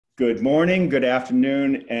Good morning, good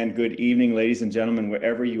afternoon, and good evening, ladies and gentlemen,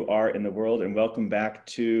 wherever you are in the world, and welcome back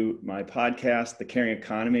to my podcast, The Caring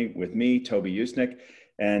Economy, with me, Toby Usnik.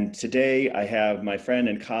 And today I have my friend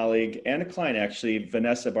and colleague and a client, actually,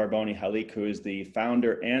 Vanessa Barboni Hallik, who is the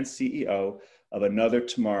founder and CEO of Another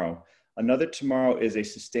Tomorrow. Another Tomorrow is a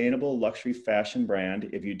sustainable luxury fashion brand.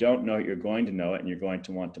 If you don't know it, you're going to know it, and you're going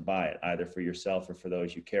to want to buy it, either for yourself or for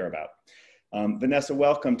those you care about. Vanessa,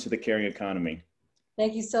 welcome to The Caring Economy.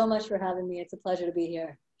 Thank you so much for having me. It's a pleasure to be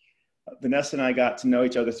here. Vanessa and I got to know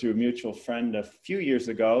each other through a mutual friend a few years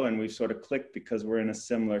ago, and we've sort of clicked because we're in a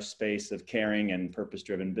similar space of caring and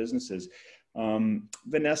purpose-driven businesses.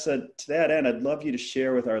 Vanessa, to that end, I'd love you to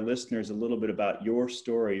share with our listeners a little bit about your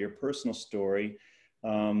story, your personal story,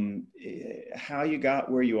 how you got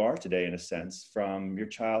where you are today, in a sense, from your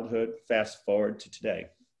childhood, fast forward to today.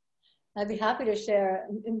 I'd be happy to share.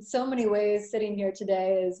 In so many ways, sitting here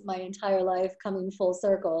today is my entire life coming full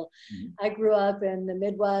circle. I grew up in the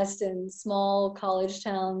Midwest in small college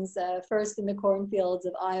towns, first in the cornfields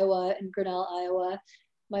of Iowa and Grinnell, Iowa.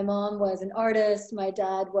 My mom was an artist. My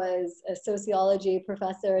dad was a sociology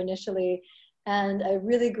professor initially. And I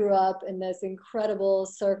really grew up in this incredible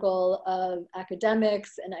circle of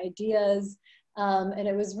academics and ideas. And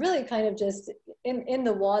it was really kind of just in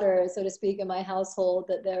the water, so to speak, in my household,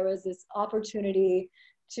 that there was this opportunity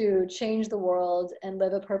to change the world and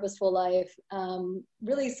live a purposeful life,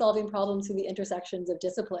 really solving problems through the intersections of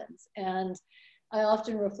disciplines. And I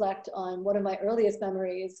often reflect on one of my earliest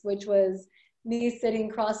memories, which was me sitting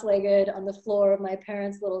cross-legged on the floor of my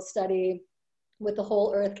parents' little study with the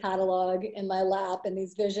whole Earth catalog in my lap and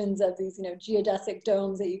these visions of these, geodesic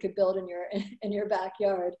domes that you could build in your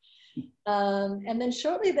backyard. And then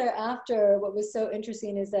shortly thereafter, what was so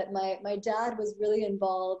interesting is that my dad was really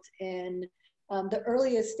involved in the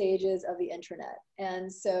earliest stages of the internet.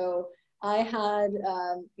 And so I had,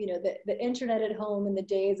 the internet at home in the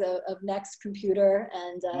days of Next Computer.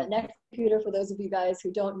 And Next Computer, for those of you guys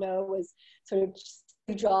who don't know, was sort of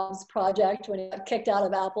Steve Jobs' project when he got kicked out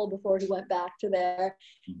of Apple before he went back to there.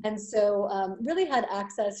 And so really had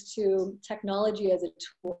access to technology as a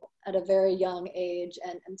tool at a very young age,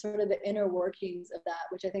 and sort of the inner workings of that,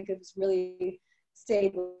 which I think has really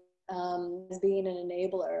stayed as being an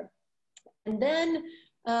enabler. And then,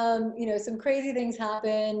 some crazy things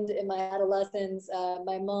happened in my adolescence.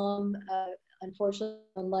 My mom, unfortunately,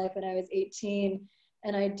 in life when I was 18,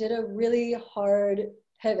 and I did a really hard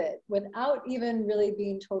pivot without even really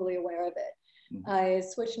being totally aware of it. I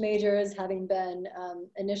switched majors, having been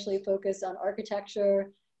initially focused on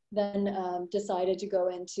architecture, then decided to go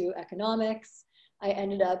into economics. I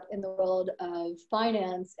ended up in the world of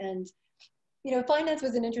finance, and finance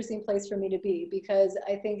was an interesting place for me to be, because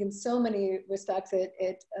I think in so many respects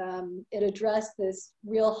it addressed this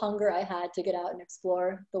real hunger I had to get out and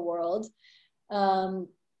explore the world.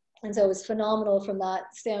 And so it was phenomenal from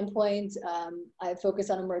that standpoint. I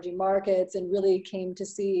focused on emerging markets and really came to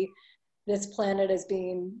see this planet as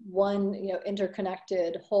being one,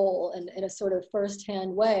 interconnected whole, and in a sort of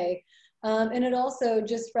firsthand way. And it also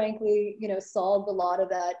just frankly, solved a lot of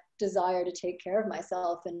that desire to take care of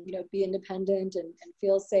myself and, be independent and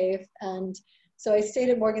feel safe. And so I stayed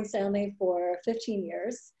at Morgan Stanley for 15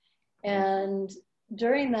 years. And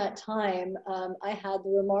during that time, I had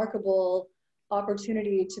the remarkable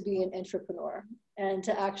opportunity to be an entrepreneur and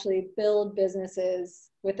to actually build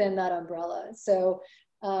businesses within that umbrella. So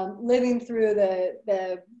living through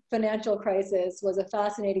the financial crisis was a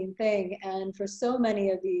fascinating thing. And for so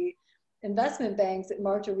many of the investment banks, it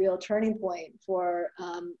marked a real turning point for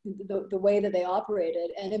the way that they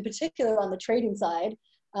operated. And in particular on the trading side,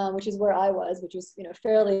 which is where I was, which was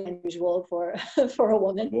fairly unusual for a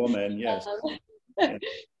woman. Woman, yes.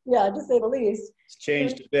 Yeah, to say the least. It's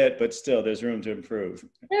changed a bit, but still there's room to improve.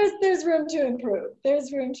 There's room to improve.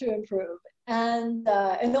 There's room to improve. And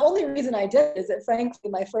the only reason I did is that, frankly,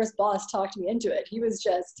 my first boss talked me into it. He was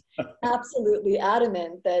just absolutely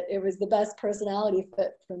adamant that it was the best personality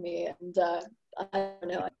fit for me. And I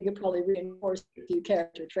don't know, I think it probably reinforced a few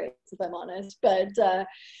character traits, if I'm honest. But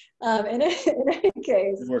in any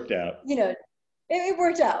case, it worked out. It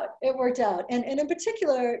worked out. It worked out. And in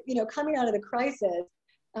particular, coming out of the crisis,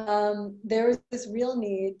 there was this real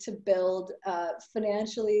need to build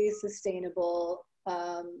financially sustainable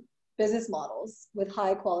business models with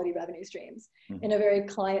high quality revenue streams in a very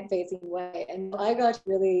client-facing way. And I got to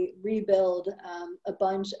really rebuild a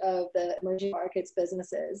bunch of the emerging markets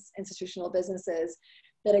businesses, institutional businesses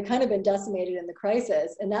that had kind of been decimated in the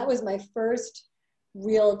crisis. And that was my first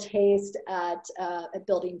real taste at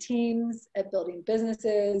building teams, at building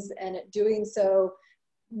businesses, and at doing so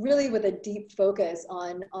really with a deep focus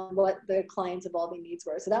on what the client's evolving needs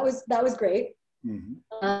were. So that was great.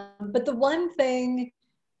 But the one thing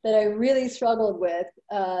that I really struggled with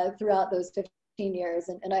throughout those 15 years,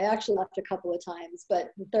 and I actually left a couple of times,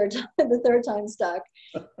 but the third time stuck,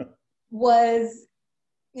 was,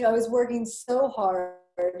 you know, I was working so hard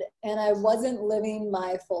and I wasn't living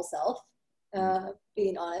my full self,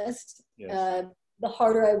 being honest. Yes. The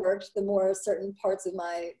harder I worked, the more certain parts of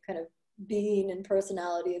my kind of being and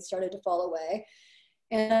personality had started to fall away.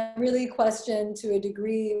 And I really questioned to a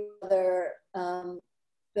degree whether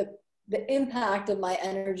the impact of my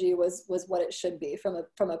energy was what it should be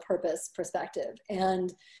from a purpose perspective.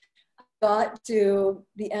 And I got to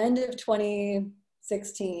the end of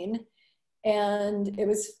 2016, and it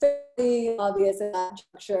was fairly obvious at that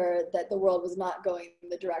juncture that the world was not going in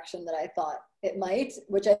the direction that I thought it might,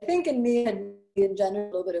 which I think in me had engendered a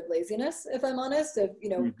little bit of laziness, if I'm honest, of, you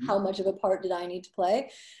know, how much of a part did I need to play?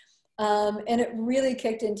 And it really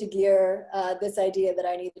kicked into gear, this idea that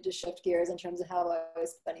I needed to shift gears in terms of how I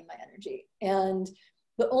was spending my energy. And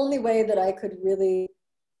the only way that I could really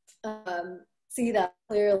see that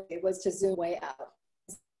clearly was to zoom way out.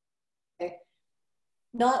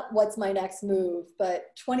 Not what's my next move, but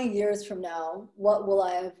 20 years from now, what will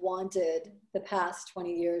I have wanted the past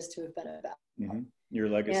 20 years to have been about? Your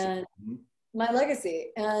legacy. And my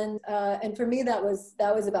legacy. And for me, that was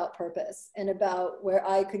about purpose and about where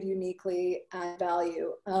I could uniquely add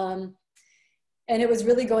value. And it was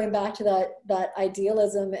really going back to that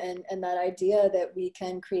idealism and that idea that we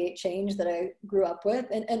can create change that I grew up with,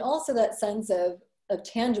 and also that sense of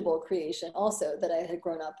tangible creation also that I had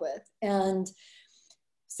grown up with. And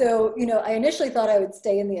so, you know, I initially thought I would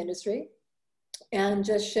stay in the industry and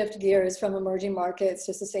just shift gears from emerging markets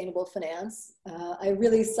to sustainable finance. I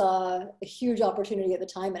really saw a huge opportunity at the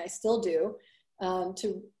time, and I still do,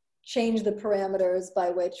 to change the parameters by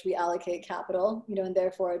which we allocate capital, you know, and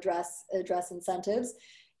therefore address incentives.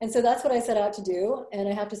 And so that's what I set out to do. And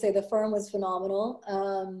I have to say the firm was phenomenal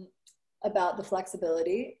about the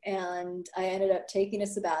flexibility. And I ended up taking a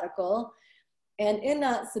sabbatical. And in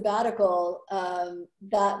that sabbatical,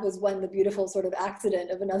 that was when the beautiful sort of accident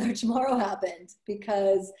of Another Tomorrow happened,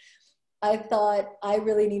 because I thought I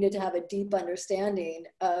really needed to have a deep understanding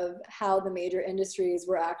of how the major industries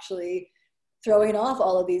were actually throwing off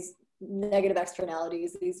all of these negative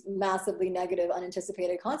externalities, these massively negative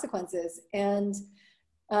unanticipated consequences. And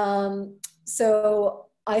so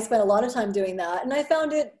I spent a lot of time doing that. And I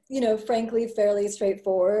found it, you know, frankly, fairly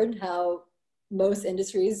straightforward how most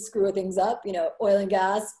industries screw things up. You know, oil and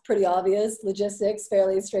gas, pretty obvious. Logistics,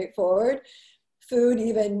 fairly straightforward. Food,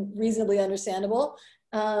 even reasonably understandable.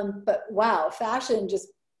 But wow, fashion just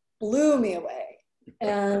blew me away.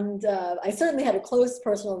 And I certainly had a close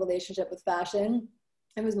personal relationship with fashion.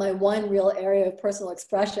 It was my one real area of personal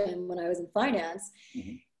expression when I was in finance.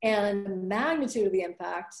 And the magnitude of the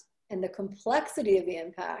impact and the complexity of the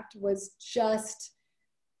impact was just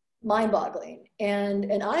mind-boggling.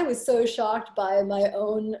 And I was so shocked by my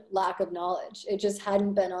own lack of knowledge. It just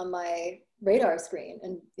hadn't been on my radar screen.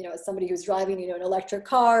 And, you know, as somebody who's driving, you know, an electric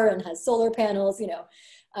car and has solar panels, you know,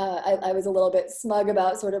 I was a little bit smug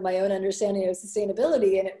about sort of my own understanding of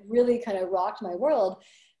sustainability, and it really kind of rocked my world.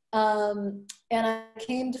 And I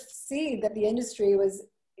came to see that the industry was,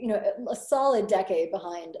 you know, a solid decade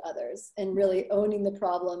behind others and really owning the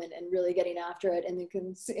problem and really getting after it in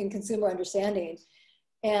consumer understanding.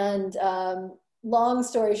 And long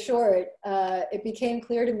story short, it became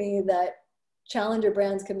clear to me that challenger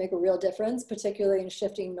brands could make a real difference, particularly in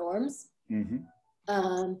shifting norms.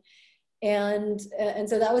 And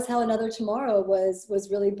so that was how Another Tomorrow was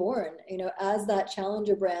really born, you know, as that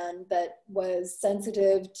challenger brand that was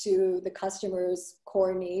sensitive to the customer's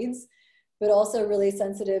core needs, but also really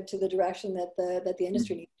sensitive to the direction that the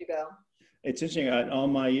industry needs to go. It's interesting. In all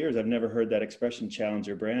my years, I've never heard that expression,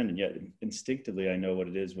 challenger brand, and yet instinctively I know what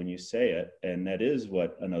it is when you say it, and that is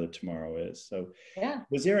what Another Tomorrow is. So, yeah.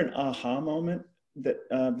 Was there an aha moment that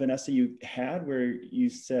Vanessa, you had where you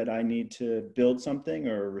said, I need to build something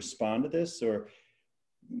or respond to this, or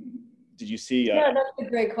did you see? Yeah, that's a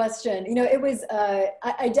great question. You know, it was,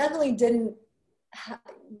 I definitely didn't,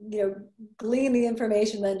 you know, glean the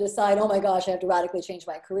information then decide, oh my gosh, I have to radically change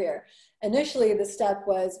my career. Initially, the step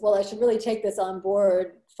was, well, I should really take this on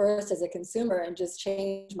board first as a consumer and just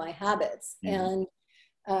change my habits. And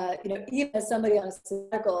you know, even as somebody on a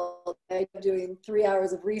sabbatical, doing 3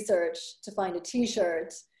 hours of research to find a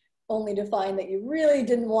T-shirt, only to find that you really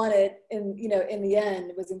didn't want it, in the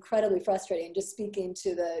end, was incredibly frustrating. Just speaking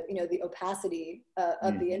to the, you know, the opacity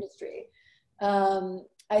of the industry.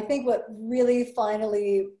 I think what really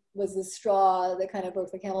finally was the straw that kind of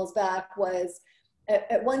broke the camel's back was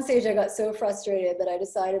at one stage I got so frustrated that I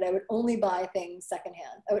decided I would only buy things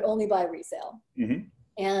secondhand. I would only buy resale. Mm-hmm.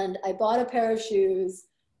 And I bought a pair of shoes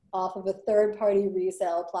off of a third-party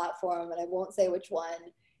resale platform, and I won't say which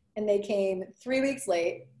one. And they came 3 weeks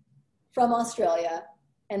late from Australia,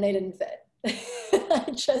 and they didn't fit.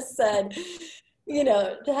 I just said, you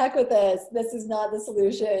know, to heck with this. This is not the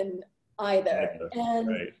solution either. And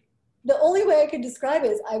right. The only way I could describe it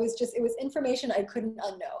is it was information I couldn't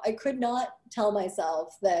unknow. I could not tell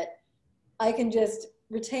myself that I can just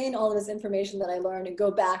retain all of this information that I learned and go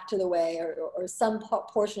back to the way or some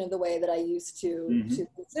portion of the way that I used to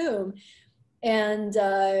consume. And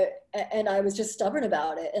I was just stubborn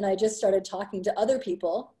about it. And I just started talking to other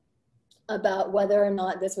people about whether or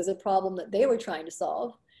not this was a problem that they were trying to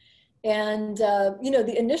solve. And, you know,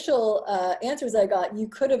 the initial answers I got, you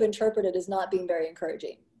could have interpreted as not being very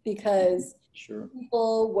encouraging, because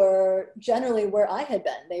people were generally where I had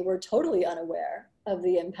been. They were totally unaware of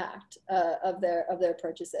the impact of their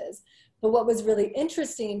purchases. But what was really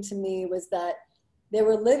interesting to me was that they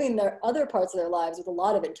were living their other parts of their lives with a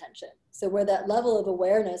lot of intention. So where that level of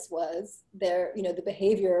awareness was, there, you know, the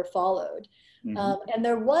behavior followed. And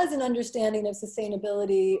there was an understanding of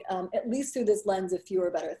sustainability, at least through this lens of fewer,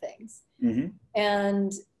 better things.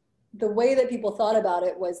 And the way that people thought about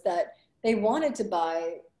it was that they wanted to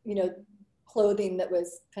buy, you know, clothing that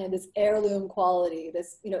was kind of this heirloom quality,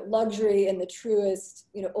 this, you know, luxury in the truest,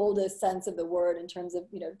 you know, oldest sense of the word in terms of,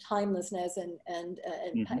 you know, timelessness and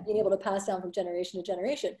being able to pass down from generation to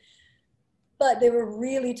generation. But they were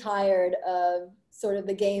really tired of sort of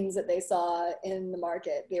the games that they saw in the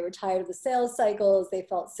market. They were tired of the sales cycles. They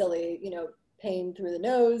felt silly, you know, paying through the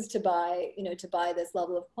nose to buy, you know, to buy this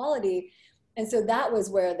level of quality. And so that was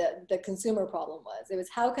where the consumer problem was. It was,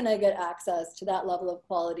 how can I get access to that level of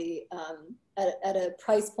quality at a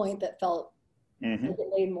price point that felt like it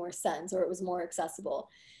made more sense, or it was more accessible.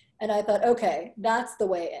 And I thought, okay, that's the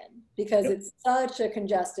way in, because it's such a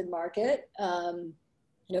congested market.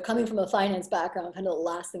 You know, coming from a finance background, kind of the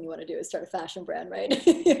last thing you want to do is start a fashion brand, right?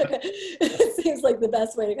 It seems like the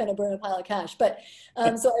best way to kind of burn a pile of cash. But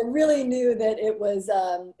so I really knew that it was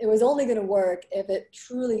only going to work if it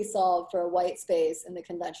truly solved for a white space in the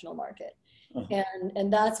conventional market.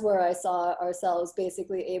 And that's where I saw ourselves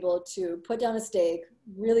basically able to put down a stake,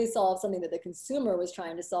 really solve something that the consumer was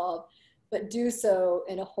trying to solve, but do so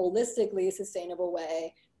in a holistically sustainable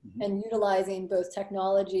way, and utilizing both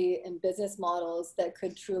technology and business models that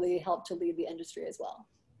could truly help to lead the industry as well.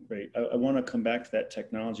 Great. I want to come back to that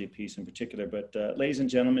technology piece in particular, but ladies and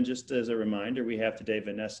gentlemen, just as a reminder, we have today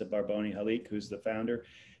Vanessa Barboni Hallik, who's the founder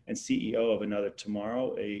and CEO of Another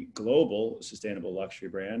Tomorrow, a global sustainable luxury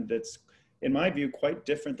brand that's, in my view, quite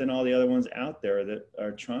different than all the other ones out there that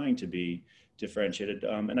are trying to be differentiated.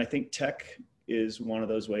 And I think tech is one of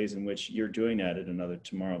those ways in which you're doing that at Another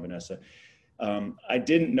Tomorrow, Vanessa. I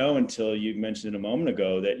didn't know until you mentioned it a moment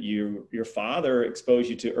ago that your father exposed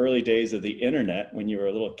you to early days of the internet when you were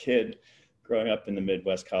a little kid growing up in the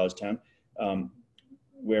Midwest college town,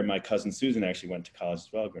 where my cousin Susan actually went to college as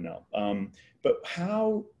well, Grinnell. But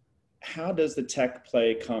how does the tech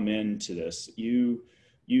play come into this? You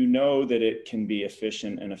know that it can be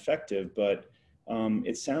efficient and effective, but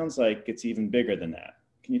it sounds like it's even bigger than that.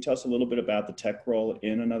 Can you tell us a little bit about the tech role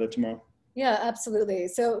in Another Tomorrow? Yeah, absolutely.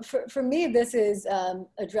 So for me, this is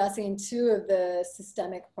addressing two of the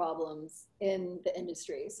systemic problems in the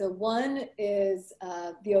industry. So one is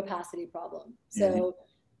the opacity problem. So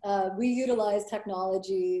we utilize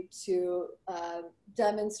technology to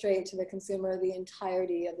demonstrate to the consumer the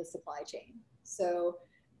entirety of the supply chain. So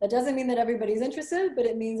that doesn't mean that everybody's interested, but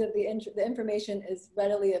it means that the information is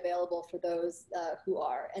readily available for those who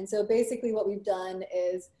are. And so basically what we've done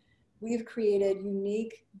is we've created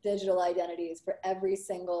unique digital identities for every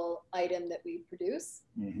single item that we produce.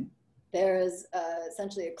 There is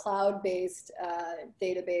essentially a cloud-based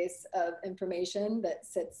database of information that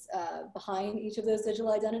sits behind each of those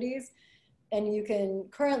digital identities. And you can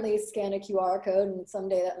currently scan a QR code, and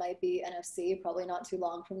someday that might be NFC, probably not too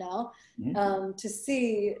long from now, to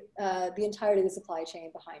see the entirety of the supply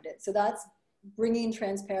chain behind it. So that's bringing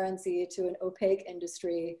transparency to an opaque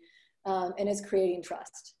industry, and is creating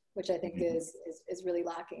trust, which I think is really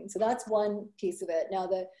lacking. So that's one piece of it. Now,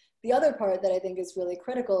 the other part that I think is really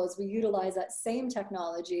critical is we utilize that same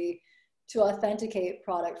technology to authenticate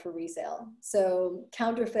product for resale. So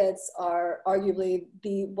counterfeits are arguably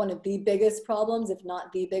one of the biggest problems, if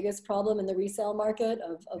not the biggest problem in the resale market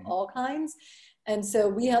of all kinds. And so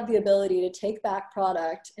we have the ability to take back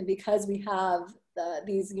product, and because we have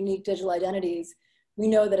these unique digital identities, we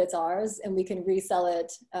know that it's ours and we can resell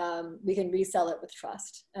it. We can resell it with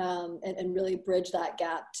trust, and really bridge that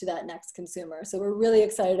gap to that next consumer. So we're really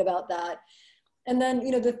excited about that. And then,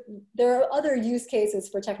 there are other use cases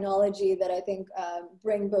for technology that I think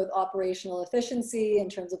bring both operational efficiency in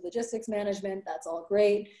terms of logistics management. That's all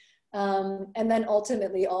great. And then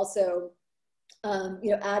ultimately also,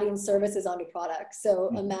 adding services onto products. So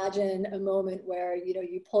imagine a moment where,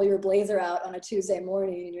 you pull your blazer out on a Tuesday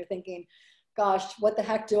morning and you're thinking, gosh, what the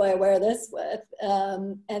heck do I wear this with?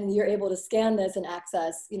 And you're able to scan this and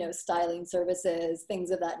access, styling services,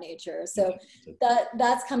 things of that nature. So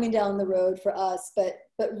that's coming down the road for us, but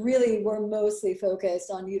really we're mostly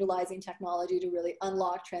focused on utilizing technology to really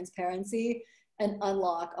unlock transparency and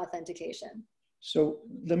unlock authentication. So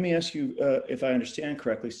let me ask you if I understand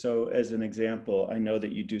correctly. So as an example, I know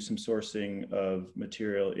that you do some sourcing of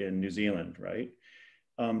material in New Zealand, right?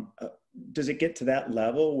 Does it get to that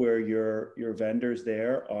level where your vendors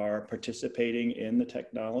there are participating in the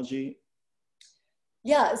technology?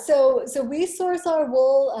 Yeah, so we source our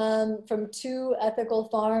wool from 2 ethical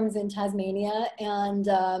farms in Tasmania, and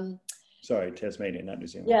sorry, Tasmania, not New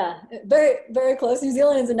Zealand. Yeah, very, very close. New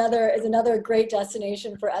Zealand is another great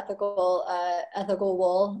destination for ethical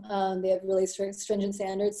wool. They have really stringent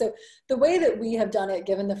standards. So the way that we have done it,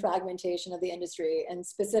 given the fragmentation of the industry, and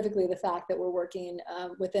specifically the fact that we're working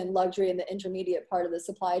within luxury and the intermediate part of the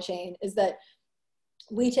supply chain, is that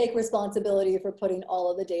we take responsibility for putting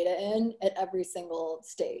all of the data in at every single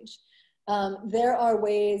stage. There are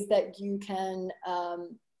ways that you can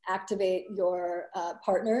activate your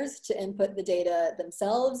partners to input the data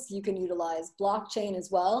themselves. You can utilize blockchain as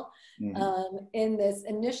well. In this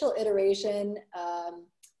initial iteration,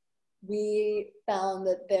 we found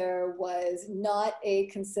that there was not a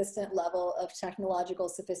consistent level of technological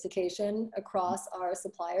sophistication across our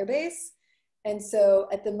supplier base. And so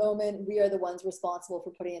at the moment, we are the ones responsible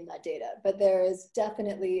for putting in that data. But there is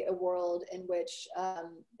definitely a world in which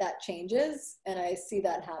that changes, and I see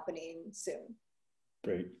that happening soon.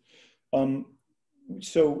 Great.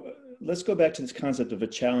 So let's go back to this concept of a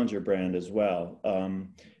challenger brand as well.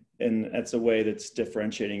 And that's a way that's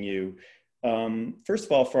differentiating you. First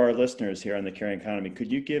of all, for our listeners here on the Caring Economy,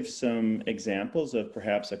 could you give some examples of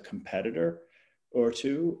perhaps a competitor or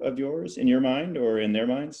two of yours in your mind or in their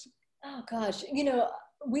minds? Oh gosh,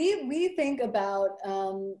 we think about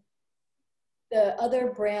the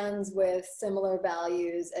other brands with similar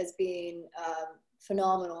values as being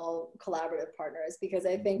phenomenal collaborative partners, because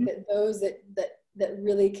I think that those that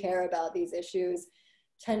really care about these issues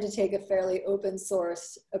tend to take a fairly open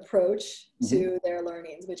source approach to their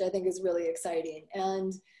learnings, which I think is really exciting.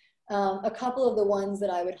 And a couple of the ones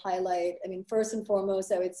that I would highlight, I mean, first and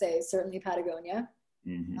foremost, I would say certainly Patagonia.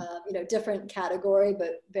 Different category,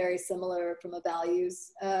 but very similar from a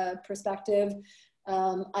values perspective.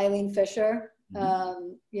 Eileen Fisher, a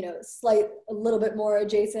little bit more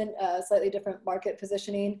adjacent, slightly different market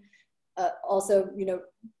positioning. Also,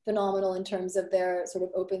 phenomenal in terms of their sort of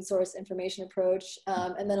open source information approach.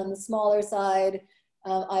 And then on the smaller side,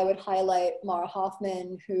 I would highlight Mara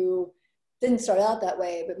Hoffman, who didn't start out that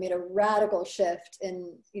way, but made a radical shift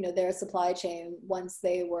in, their supply chain once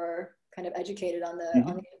they were kind of educated on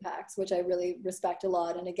the impacts, which I really respect a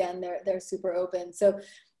lot. And again, they're super open. So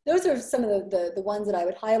those are some of the ones that I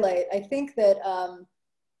would highlight. I think that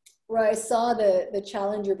where I saw the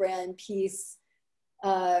challenger brand piece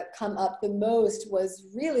come up the most was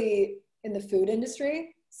really in the food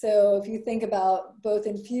industry. So if you think about both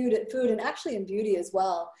in food and actually in beauty as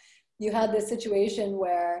well, you had this situation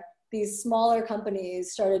where these smaller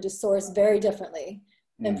companies started to source very differently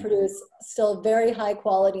and produce still very high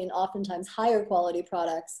quality and oftentimes higher quality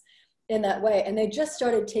products in that way. And they just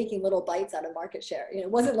started taking little bites out of market share. It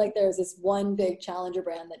wasn't like there was this one big challenger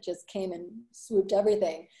brand that just came and swooped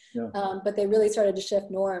everything. But they really started to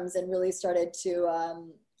shift norms and really started to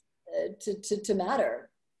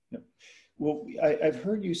matter. Well, I've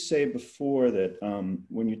heard you say before that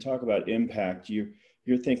when you talk about impact,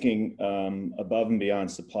 you're thinking above and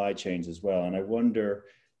beyond supply chains as well. And I wonder,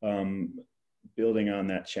 building on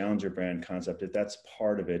that challenger brand concept, if that's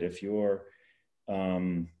part of it, if you're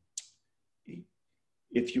well,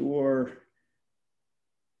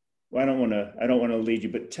 I don't want to lead you,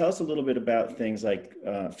 but tell us a little bit about things like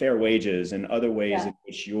fair wages and other ways in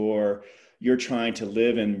which you're trying to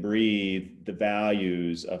live and breathe the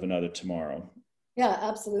values of another tomorrow. Yeah,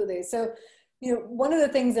 absolutely. So, one of the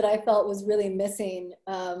things that I felt was really missing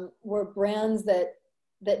were brands that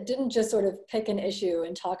didn't just sort of pick an issue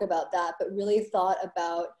and talk about that, but really thought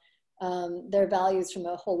about their values from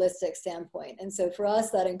a holistic standpoint. And so for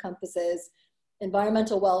us, that encompasses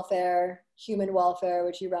environmental welfare, human welfare,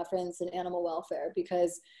 which you referenced, and animal welfare,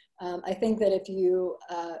 because I think that if you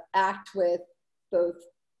act with both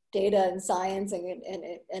data and science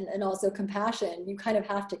and also compassion, you kind of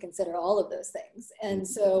have to consider all of those things. And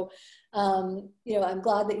so, you know, I'm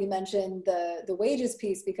glad that you mentioned the wages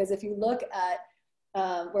piece, because if you look at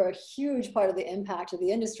where a huge part of the impact of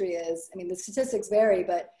the industry is, I mean, the statistics vary,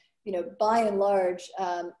 but, you know, by and large,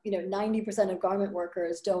 you know, 90% of garment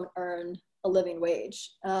workers don't earn a living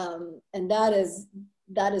wage. And that is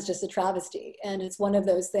just a travesty. And it's one of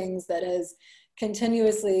those things that has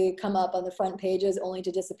continuously come up on the front pages only to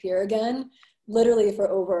disappear again, literally for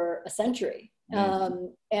over a century.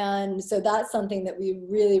 And so that's something that we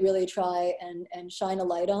really, really try and shine a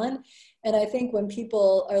light on. And I think when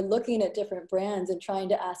people are looking at different brands and trying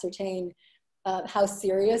to ascertain how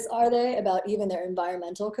serious are they about even their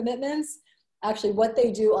environmental commitments, actually what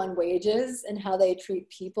they do on wages and how they treat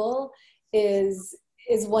people is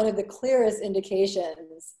one of the clearest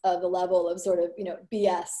indications of the level of sort of, you know,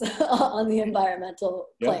 BS on the environmental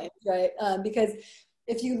claims, right? Because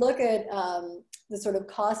if you look at the sort of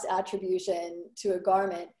cost attribution to a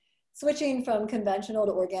garment, switching from conventional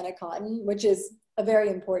to organic cotton, which is a very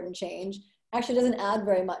important change, actually doesn't add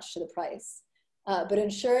very much to the price. But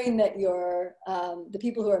ensuring that the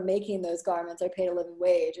people who are making those garments are paid a living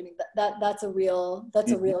wage, I mean, that's a real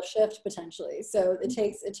shift potentially. So it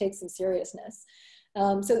takes some seriousness.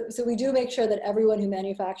 So we do make sure that everyone who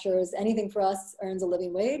manufactures anything for us earns a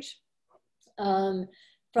living wage.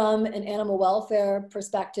 From an animal welfare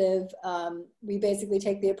perspective, we basically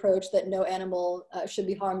take the approach that no animal should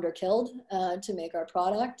be harmed or killed to make our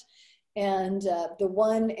product. And the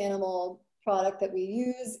one animal product that we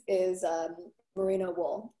use is merino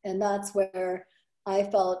wool. And that's where I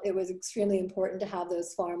felt it was extremely important to have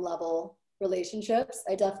those farm level relationships.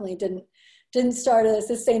 I definitely didn't start a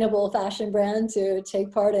sustainable fashion brand to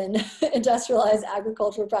take part in industrialized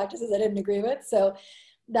agricultural practices I didn't agree with. So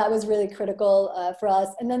that was really critical for us.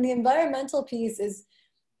 And then the environmental piece is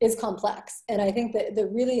complex. And I think that the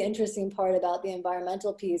really interesting part about the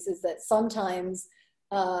environmental piece is that sometimes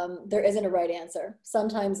there isn't a right answer.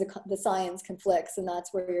 Sometimes the science conflicts, and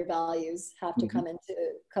that's where your values have to come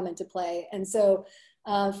into play. And so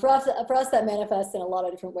for us, that manifests in a lot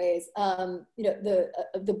of different ways. You know,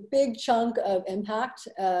 the big chunk of impact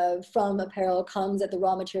from apparel comes at the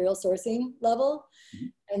raw material sourcing level.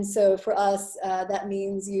 And so for us, that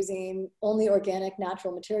means using only organic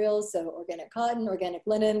natural materials, so organic cotton, organic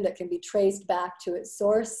linen that can be traced back to its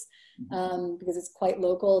source, because it's quite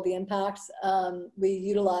local, the impacts. We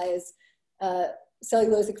utilize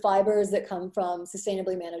cellulosic fibers that come from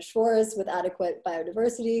sustainably managed forests with adequate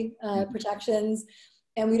biodiversity protections.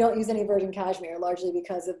 And we don't use any virgin cashmere, largely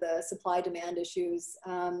because of the supply-demand issues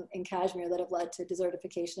in cashmere that have led to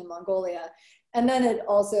desertification in Mongolia. And then it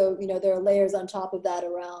also, you know, there are layers on top of that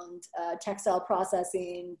around textile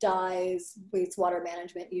processing, dyes, wastewater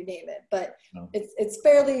management, you name it. But it's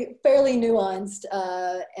fairly nuanced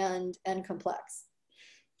and complex.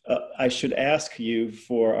 I should ask you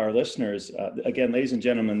for our listeners, again, ladies and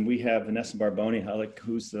gentlemen, we have Vanessa Barboni Hallik,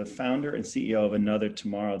 who's the founder and CEO of Another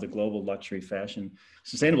Tomorrow, the global luxury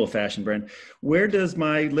sustainable fashion brand. Where does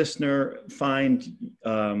my listener find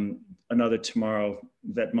Another Tomorrow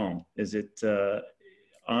vêtements? Is it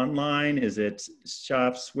online? Is it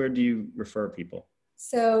shops? Where do you refer people?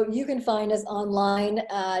 So you can find us online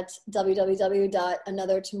at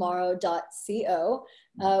www.anothertomorrow.co.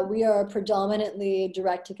 We are a predominantly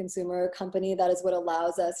direct-to-consumer company. That is what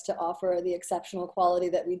allows us to offer the exceptional quality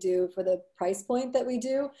that we do for the price point that we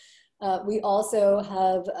do. We also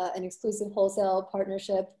have an exclusive wholesale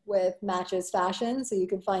partnership with Matches Fashion, so you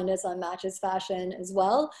can find us on Matches Fashion as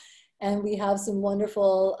well. And we have some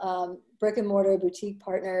wonderful brick and mortar boutique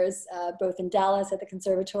partners, both in Dallas at the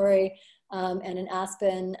Conservatory and in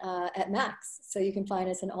Aspen at Max. So you can find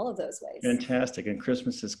us in all of those ways. Fantastic. And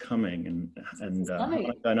Christmas is coming and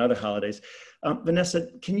other holidays. Vanessa,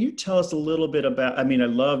 can you tell us a little bit about, I mean, I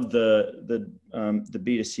love the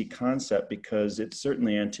B2C concept because it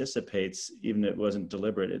certainly anticipates, even if it wasn't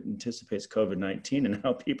deliberate, it anticipates COVID-19 and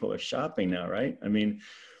how people are shopping now, right? I mean,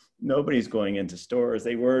 nobody's going into stores.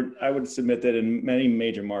 They weren't, I would submit that in many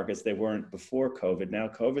major markets, they weren't before COVID. Now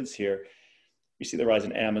COVID's here. You see the rise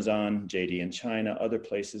in Amazon, JD in China, other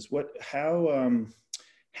places. How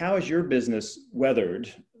has your business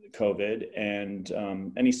weathered COVID, and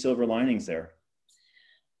any silver linings there?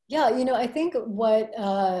 Yeah, you know, I think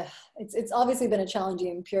it's obviously been a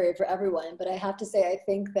challenging period for everyone, but I have to say, I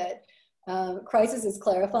think that crisis is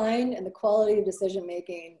clarifying and the quality of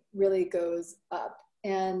decision-making really goes up.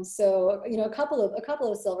 And so, you know, a couple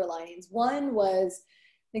of silver linings. One was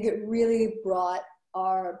think it really brought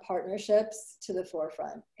our partnerships to the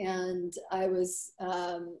forefront. And I was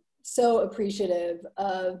so appreciative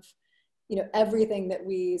of, everything that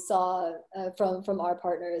we saw from our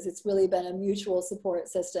partners. It's really been a mutual support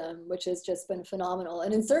system, which has just been phenomenal.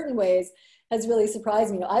 And in certain ways has really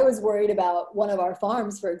surprised me. I was worried about one of our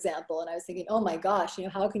farms, for example, and I was thinking, oh my gosh,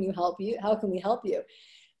 how can you help you? How can we help you?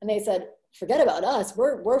 And they said, forget about us.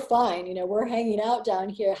 We're fine. We're hanging out down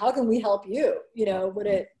here. How can we help you? Would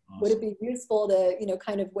it be useful to,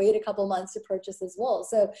 kind of wait a couple months to purchase this wool?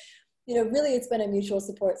 So, really it's been a mutual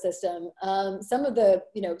support system. Some of the,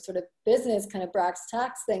 sort of business kind of brass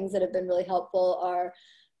tacks things that have been really helpful are,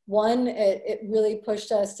 one, it really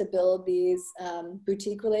pushed us to build these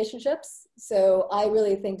boutique relationships. So I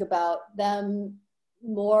really think about them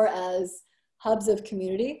more as hubs of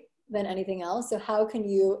community than anything else. So how can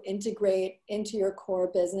you integrate into your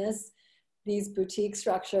core business these boutique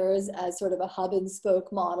structures as sort of a hub and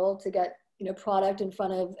spoke model to get product in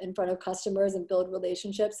front of customers and build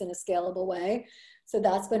relationships in a scalable way. So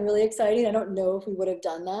that's been really exciting. I don't know if we would have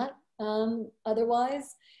done that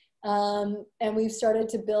otherwise. And we've started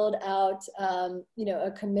to build out,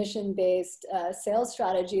 a commission-based sales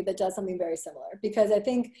strategy that does something very similar. Because I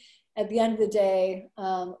think at the end of the day,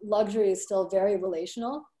 luxury is still very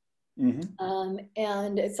relational. Mm-hmm.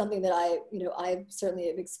 And it's something that I certainly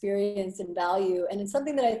have experienced and value. And it's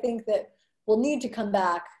something that I think that will need to come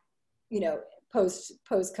back, post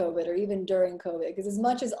COVID or even during COVID, because as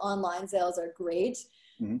much as online sales are great,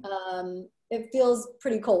 mm-hmm. It feels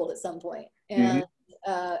pretty cold at some point. And,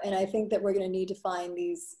 mm-hmm. And I think that we're going to need to find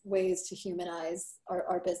these ways to humanize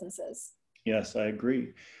our businesses. Yes, I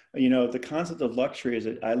agree. The concept of luxury is,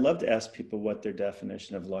 I love to ask people what their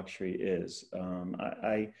definition of luxury is.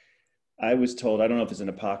 I was told, I don't know if it's an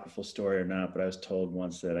apocryphal story or not, but I was told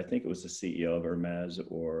once that I think it was the CEO of Hermes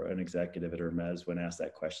or an executive at Hermes, when asked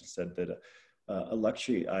that question, said that a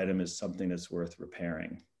luxury item is something that's worth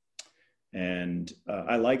repairing. And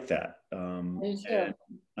I like that. And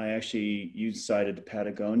you cited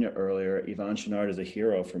Patagonia earlier. Yvon Chouinard is a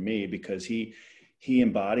hero for me because he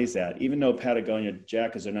embodies that. Even though Patagonia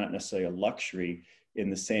jackets are not necessarily a luxury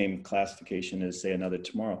in the same classification as, say, Another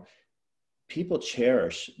Tomorrow, people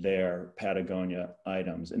cherish their Patagonia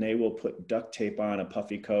items, and they will put duct tape on a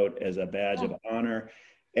puffy coat as a badge of honor.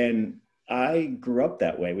 And I grew up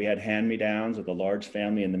that way. We had hand-me-downs with a large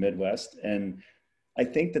family in the Midwest. And I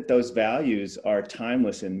think that those values are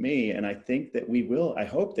timeless in me. And I think that I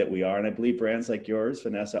hope that we are. And I believe brands like yours,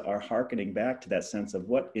 Vanessa, are hearkening back to that sense of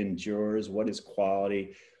what endures, what is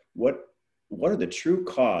quality, what are the true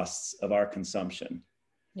costs of our consumption.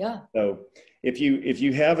 Yeah. So if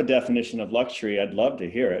you have a definition of luxury, I'd love to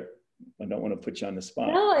hear it. I don't want to put you on the spot.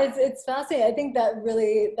 No, it's fascinating. I think that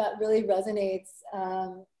really resonates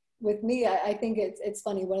with me. I think it's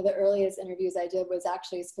funny. One of the earliest interviews I did was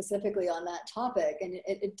actually specifically on that topic, and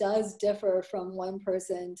it does differ from one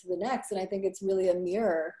person to the next. And I think it's really a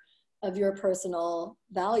mirror of your personal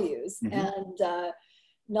values. Mm-hmm. And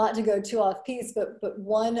not to go too off piece, but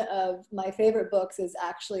one of my favorite books is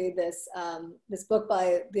actually this book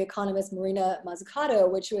by the economist Marina Mazzucato,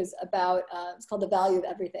 which was about, it's called The Value of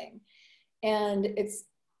Everything. And it's,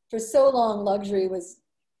 for so long, luxury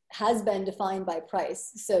has been defined by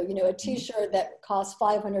price. So, a t-shirt that cost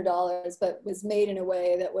 $500, but was made in a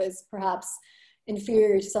way that was perhaps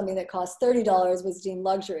inferior to something that cost $30 was deemed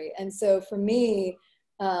luxury. And so for me,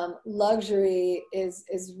 luxury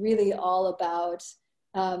is really all about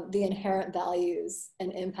the inherent values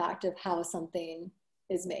and impact of how something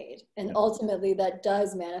is made. And ultimately that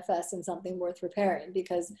does manifest in something worth repairing,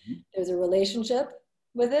 because there's a relationship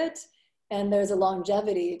with it and there's a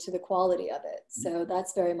longevity to the quality of it. So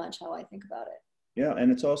that's very much how I think about it. Yeah,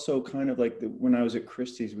 and it's also kind of like when I was at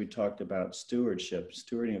Christie's, we talked about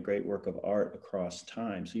stewarding a great work of art across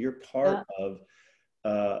time. So you're part of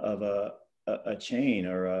a chain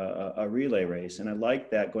or a relay race. And I like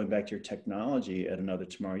that, going back to your technology at Another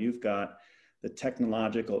Tomorrow, you've got the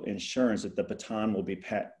technological insurance that the baton will be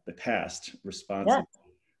passed responsibly,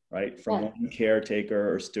 right? From one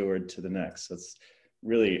caretaker or steward to the next. So it's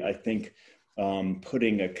really, I think,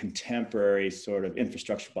 putting a contemporary sort of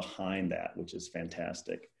infrastructure behind that, which is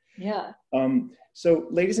fantastic. Yeah. So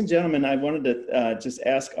ladies and gentlemen, I wanted to just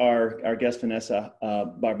ask our guest, Vanessa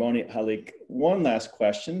Barboni Hallik, one last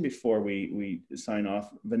question before we sign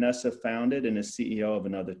off. Vanessa founded and is CEO of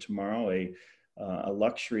Another Tomorrow, a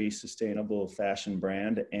luxury sustainable fashion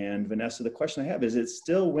brand. And Vanessa, the question I have is, it's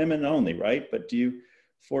still women only, right? But do you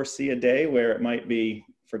foresee a day where it might be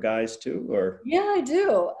for guys too, or? Yeah, I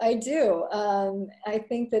do. I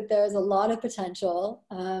think that there's a lot of potential.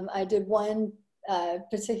 I did one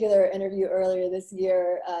particular interview earlier this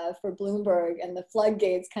year for Bloomberg, and the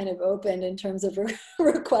floodgates kind of opened in terms of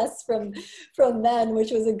requests from men,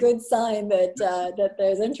 which was a good sign that that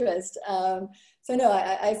there's interest. So no,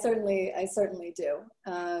 I certainly do,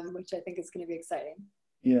 which I think is going to be exciting.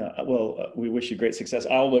 Yeah, well, we wish you great success.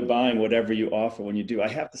 I'll be buying whatever you offer when you do. I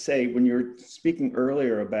have to say, when you're speaking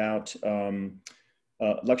earlier about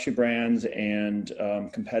luxury brands and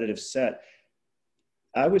competitive set,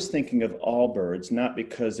 I was thinking of Allbirds, not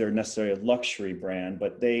because they're necessarily a luxury brand,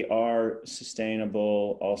 but they are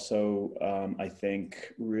sustainable. Also, I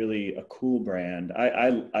think really a cool brand.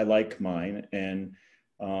 I like mine, and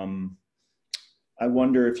I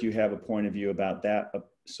wonder if you have a point of view about that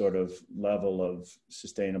sort of level of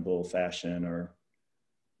sustainable fashion. Or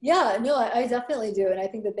yeah, no, I definitely do, and I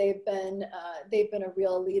think that they've been a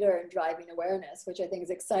real leader in driving awareness, which I think is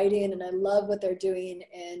exciting, and I love what they're doing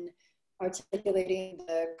in articulating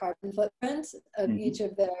the carbon footprint of each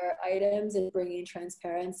of their items and bringing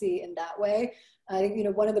transparency in that way. I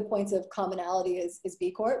think, one of the points of commonality is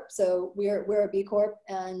B Corp. So we're a B Corp,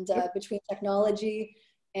 and between technology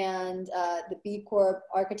and the B Corp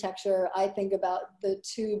architecture, I think about the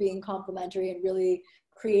two being complementary and really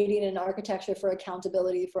creating an architecture for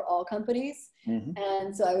accountability for all companies.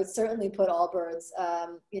 And so I would certainly put Allbirds,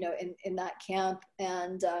 in that camp,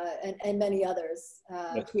 and many others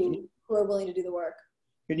who are willing to do the work.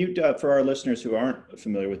 Can you, for our listeners who aren't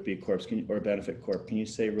familiar with B Corps or Benefit Corp, can you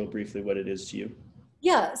say real briefly what it is to you?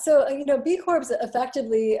 Yeah, so B Corps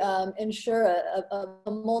effectively ensure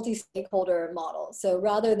a multi-stakeholder model. So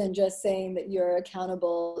rather than just saying that you're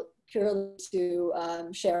accountable purely to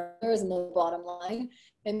shareholders and the bottom line,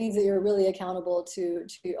 it means that you're really accountable to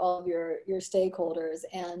all of your stakeholders.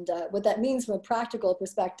 And what that means from a practical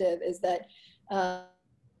perspective is that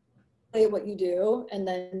what you do and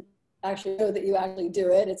then actually know that you actually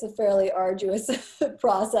do it. It's a fairly arduous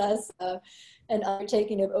process. An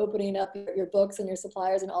undertaking of opening up your books and your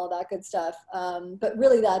suppliers and all of that good stuff. But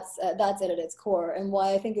really that's it at its core. And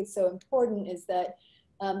why I think it's so important is that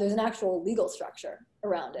there's an actual legal structure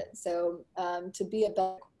around it. So to be a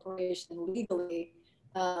corporation legally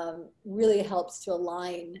really helps to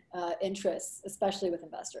align interests, especially with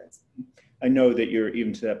investors. I know that you're,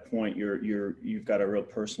 even to that point, you've got a real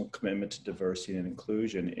personal commitment to diversity and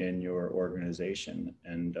inclusion in your organization.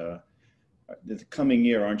 And the coming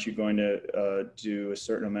year, aren't you going to do a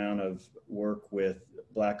certain amount of work with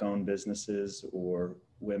Black-owned businesses or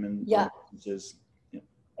women-owned businesses? Yeah.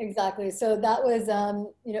 Exactly. So that was,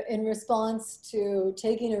 in response to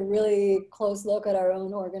taking a really close look at our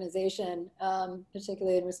own organization,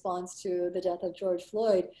 particularly in response to the death of George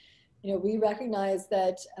Floyd. We recognize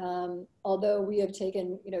that although we have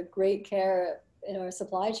taken, great care in our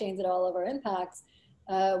supply chains at all of our impacts,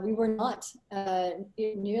 we were not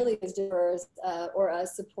nearly as diverse or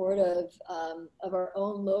as supportive of our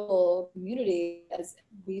own local community as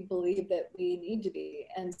we believe that we need to be.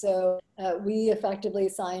 And so we effectively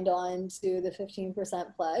signed on to the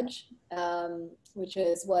 15% pledge, which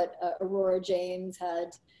is what Aurora James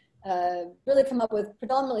had really come up with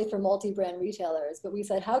predominantly for multi-brand retailers. But we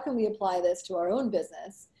said, how can we apply this to our own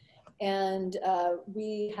business? And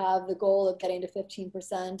we have the goal of getting to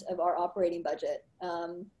 15% of our operating budget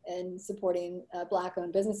and supporting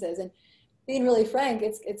Black-owned businesses. And being really frank,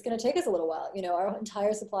 it's going to take us a little while. Our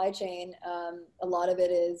entire supply chain, a lot of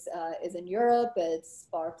it is in Europe. It's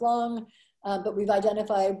far-flung. But we've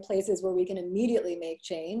identified places where we can immediately make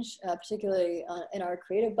change, particularly in our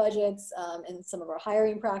creative budgets and some of our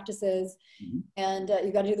hiring practices. And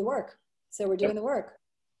you've got to do the work. So we're doing the work.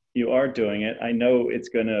 You are doing it. I know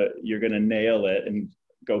you're gonna nail it and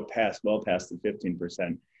go well past the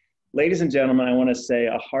 15%. Ladies and gentlemen, I want to say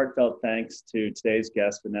a heartfelt thanks to today's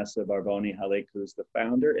guest, Vanessa Barboni Hallik, who's the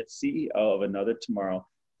founder and CEO of Another Tomorrow,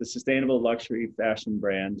 the sustainable luxury fashion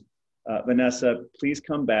brand. Vanessa, please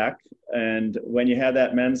come back. And when you have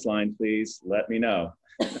that men's line, please let me know.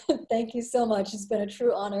 Thank you so much. It's been a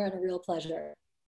true honor and a real pleasure.